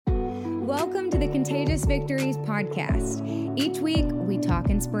Welcome to the Contagious Victories podcast. Each week, we talk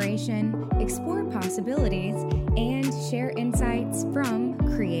inspiration, explore possibilities, and share insights from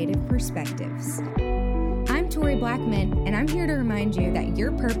creative perspectives. I'm Tori Blackman, and I'm here to remind you that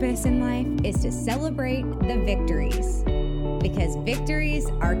your purpose in life is to celebrate the victories, because victories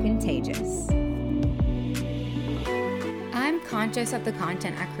are contagious. I'm conscious of the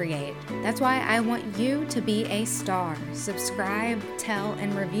content I create. That's why I want you to be a star. Subscribe, tell,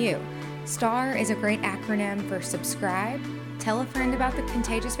 and review. STAR is a great acronym for subscribe, tell a friend about the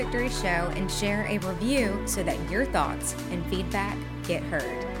Contagious Victories show, and share a review so that your thoughts and feedback get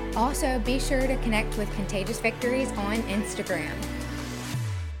heard. Also, be sure to connect with Contagious Victories on Instagram.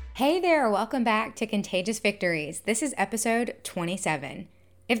 Hey there, welcome back to Contagious Victories. This is episode 27.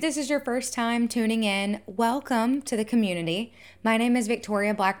 If this is your first time tuning in, welcome to the community. My name is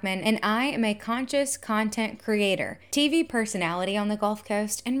Victoria Blackman, and I am a conscious content creator, TV personality on the Gulf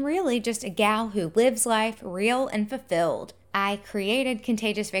Coast, and really just a gal who lives life real and fulfilled. I created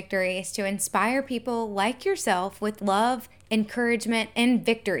Contagious Victories to inspire people like yourself with love, encouragement, and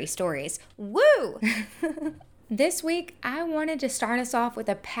victory stories. Woo! This week, I wanted to start us off with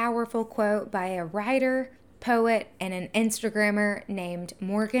a powerful quote by a writer, poet, and an Instagrammer named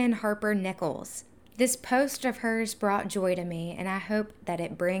Morgan Harper Nichols. This post of hers brought joy to me, and I hope that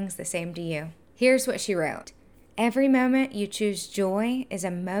it brings the same to you. Here's what she wrote. Every moment you choose joy is a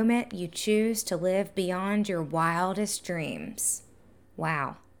moment you choose to live beyond your wildest dreams.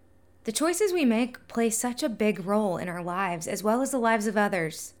 Wow. The choices we make play such a big role in our lives as well as the lives of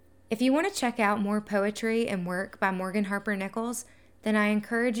others. If you want to check out more poetry and work by Morgan Harper Nichols, then I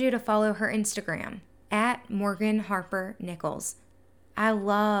encourage you to follow her Instagram, at Morgan Harper Nichols. I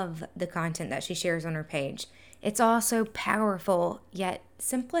love the content that she shares on her page. It's all so powerful, yet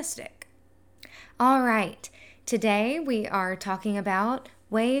simplistic. All right, today we are talking about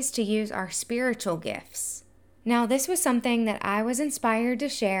ways to use our spiritual gifts. Now, this was something that I was inspired to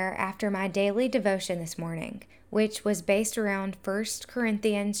share after my daily devotion this morning, which was based around 1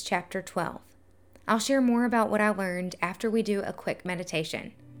 Corinthians chapter 12. I'll share more about what I learned after we do a quick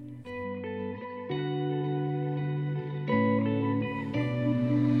meditation.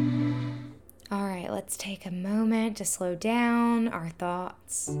 All right, let's take a moment to slow down our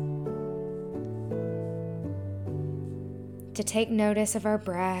thoughts, to take notice of our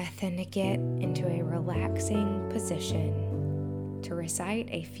breath, and to get into a relaxing position to recite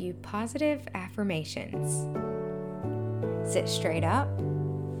a few positive affirmations. Sit straight up,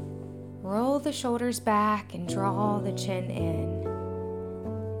 roll the shoulders back, and draw the chin in,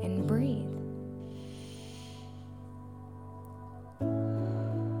 and breathe.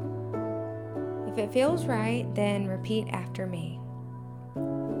 If it feels right, then repeat after me.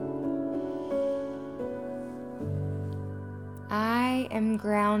 I am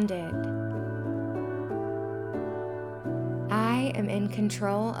grounded. I am in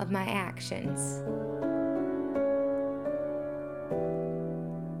control of my actions.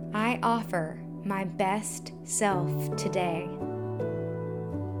 I offer my best self today.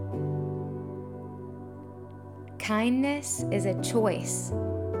 Kindness is a choice.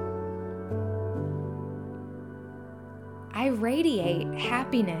 I radiate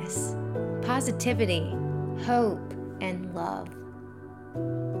happiness, positivity, hope, and love.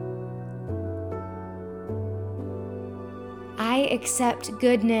 I accept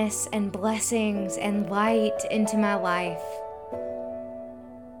goodness and blessings and light into my life.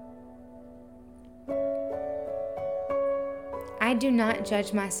 I do not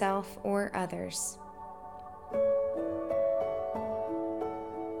judge myself or others.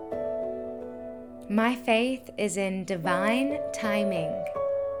 My faith is in divine timing.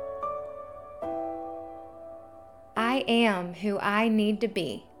 I am who I need to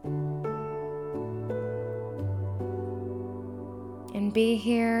be. And be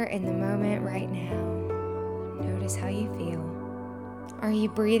here in the moment right now. Notice how you feel. Are you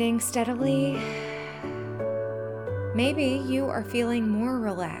breathing steadily? Maybe you are feeling more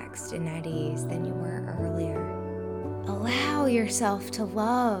relaxed and at ease than you were earlier. Allow yourself to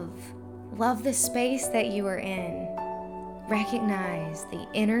love the space that you are in. Recognize the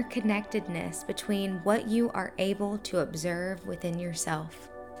interconnectedness between what you are able to observe within yourself.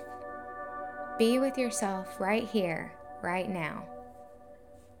 Be with yourself right here, right now.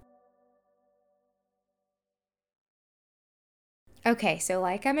 Okay, so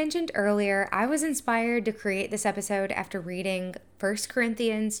like I mentioned earlier, I was inspired to create this episode after reading 1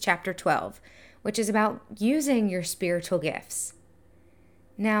 Corinthians chapter 12, which is about using your spiritual gifts.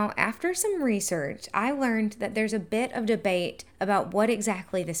 Now, after some research, I learned that there's a bit of debate about what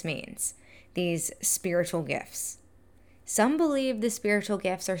exactly this means, these spiritual gifts. Some believe the spiritual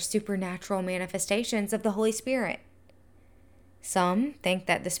gifts are supernatural manifestations of the Holy Spirit. Some think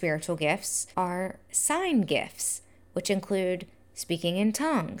that the spiritual gifts are sign gifts, which include speaking in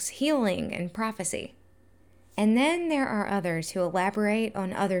tongues, healing, and prophecy. And then there are others who elaborate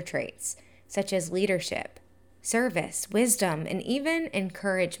on other traits, such as leadership, service, wisdom, and even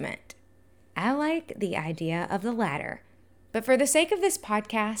encouragement. I like the idea of the latter, but for the sake of this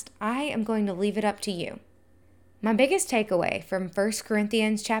podcast, I am going to leave it up to you. My biggest takeaway from 1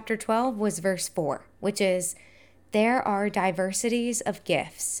 Corinthians chapter 12 was verse 4, which is, "There are diversities of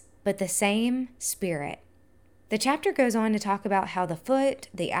gifts, but the same Spirit." The chapter goes on to talk about how the foot,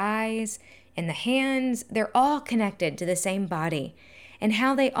 the eyes, and the hands, they're all connected to the same body, and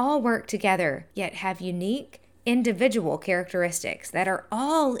how they all work together, yet have unique, individual characteristics that are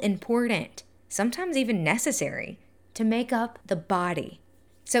all important, sometimes even necessary, to make up the body.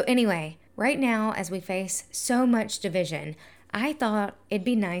 So anyway, right now, as we face so much division, I thought it'd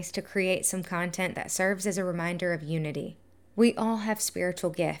be nice to create some content that serves as a reminder of unity. We all have spiritual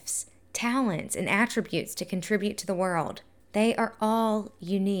gifts, talents, and attributes to contribute to the world. They are all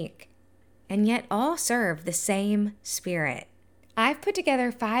unique, and yet all serve the same Spirit. I've put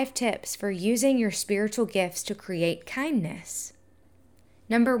together 5 tips for using your spiritual gifts to create kindness.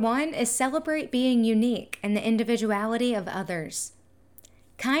 Number 1 is celebrate being unique and the individuality of others.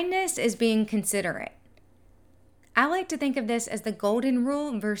 Kindness is being considerate. I like to think of this as the golden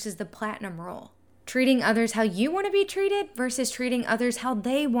rule versus the platinum rule. Treating others how you want to be treated versus treating others how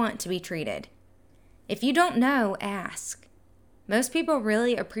they want to be treated. If you don't know, ask. Most people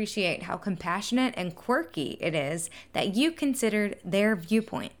really appreciate how compassionate and quirky it is that you considered their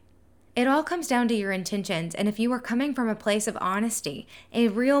viewpoint. It all comes down to your intentions, and if you are coming from a place of honesty, a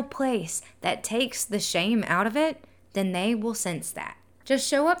real place that takes the shame out of it, then they will sense that. Just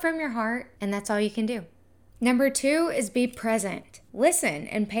show up from your heart, and that's all you can do. Number 2 is be present. Listen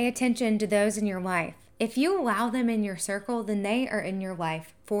and pay attention to those in your life. If you allow them in your circle, then they are in your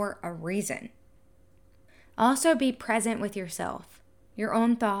life for a reason. Also be present with yourself, your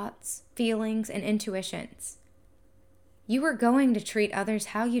own thoughts, feelings, and intuitions. You are going to treat others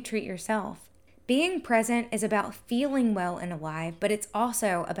how you treat yourself. Being present is about feeling well and alive, but it's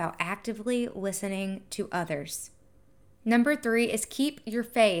also about actively listening to others. Number 3 is keep your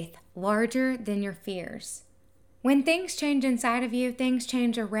faith larger than your fears. When things change inside of you, things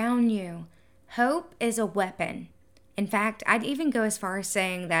change around you. Hope is a weapon. In fact, I'd even go as far as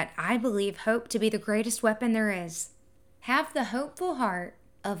saying that I believe hope to be the greatest weapon there is. Have the hopeful heart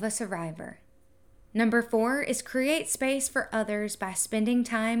of a survivor. Number 4 is create space for others by spending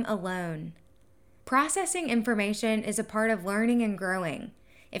time alone. Processing information is a part of learning and growing.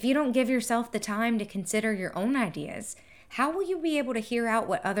 If you don't give yourself the time to consider your own ideas, how will you be able to hear out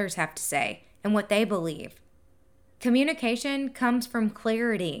what others have to say and what they believe? Communication comes from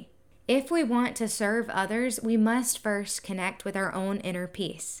clarity. If we want to serve others, we must first connect with our own inner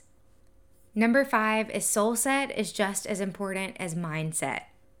peace. Number 5 is soul set is just as important as mindset.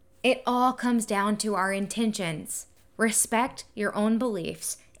 It all comes down to our intentions. Respect your own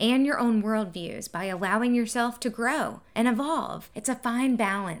beliefs and your own worldviews by allowing yourself to grow and evolve. It's a fine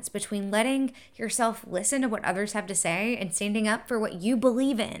balance between letting yourself listen to what others have to say and standing up for what you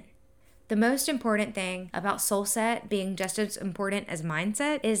believe in. The most important thing about soul set being just as important as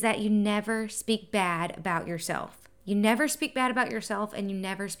mindset is that you never speak bad about yourself. You never speak bad about yourself, and you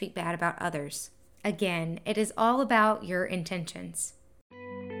never speak bad about others. Again, it is all about your intentions.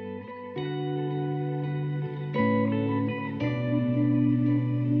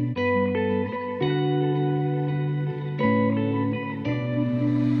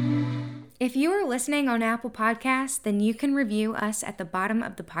 If you are listening on Apple Podcasts, then you can review us at the bottom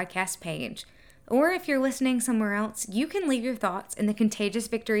of the podcast page. Or if you're listening somewhere else, you can leave your thoughts in the Contagious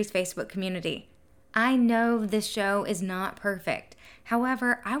Victories Facebook community. I know this show is not perfect.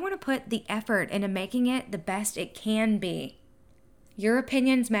 However, I want to put the effort into making it the best it can be. Your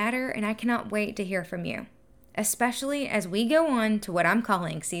opinions matter, and I cannot wait to hear from you, especially as we go on to what I'm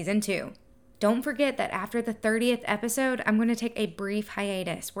calling Season 2. Don't forget that after the 30th episode, I'm going to take a brief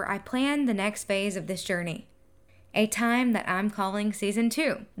hiatus where I plan the next phase of this journey, a time that I'm calling Season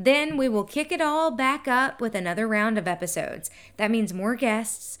 2. Then we will kick it all back up with another round of episodes. That means more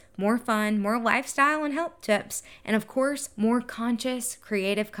guests, more fun, more lifestyle and health tips, and of course, more conscious,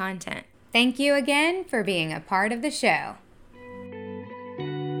 creative content. Thank you again for being a part of the show.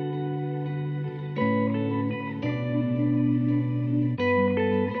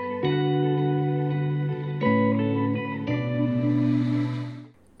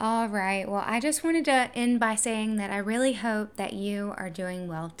 All right, well, I just wanted to end by saying that I really hope that you are doing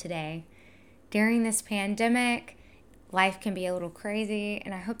well today. During this pandemic, Life can be a little crazy,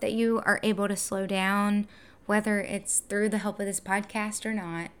 and I hope that you are able to slow down, whether it's through the help of this podcast or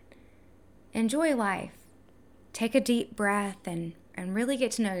not. Enjoy life. Take a deep breath and really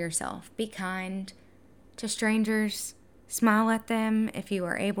get to know yourself. Be kind to strangers. Smile at them if you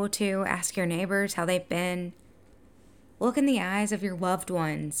are able to. Ask your neighbors how they've been. Look in the eyes of your loved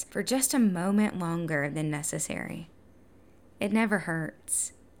ones for just a moment longer than necessary. It never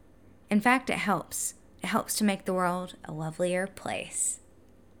hurts. In fact, it helps. It helps to make the world a lovelier place.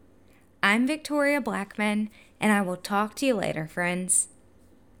 I'm Victoria Blackman, and I will talk to you later, friends.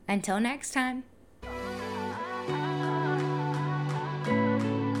 Until next time.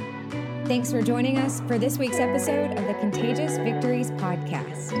 Thanks for joining us for this week's episode of the Contagious Victories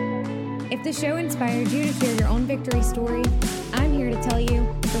podcast. If the show inspired you to share your own victory story, I'm here to tell you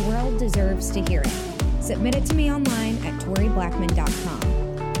the world deserves to hear it. Submit it to me online at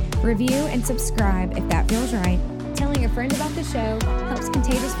toriblackman.com. Review and subscribe if that feels right. Telling a friend about the show helps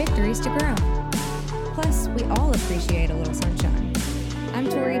Contagious Victories to grow. Plus, we all appreciate a little sunshine. I'm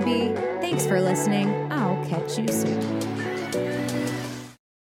Tori B. Thanks for listening. I'll catch you soon.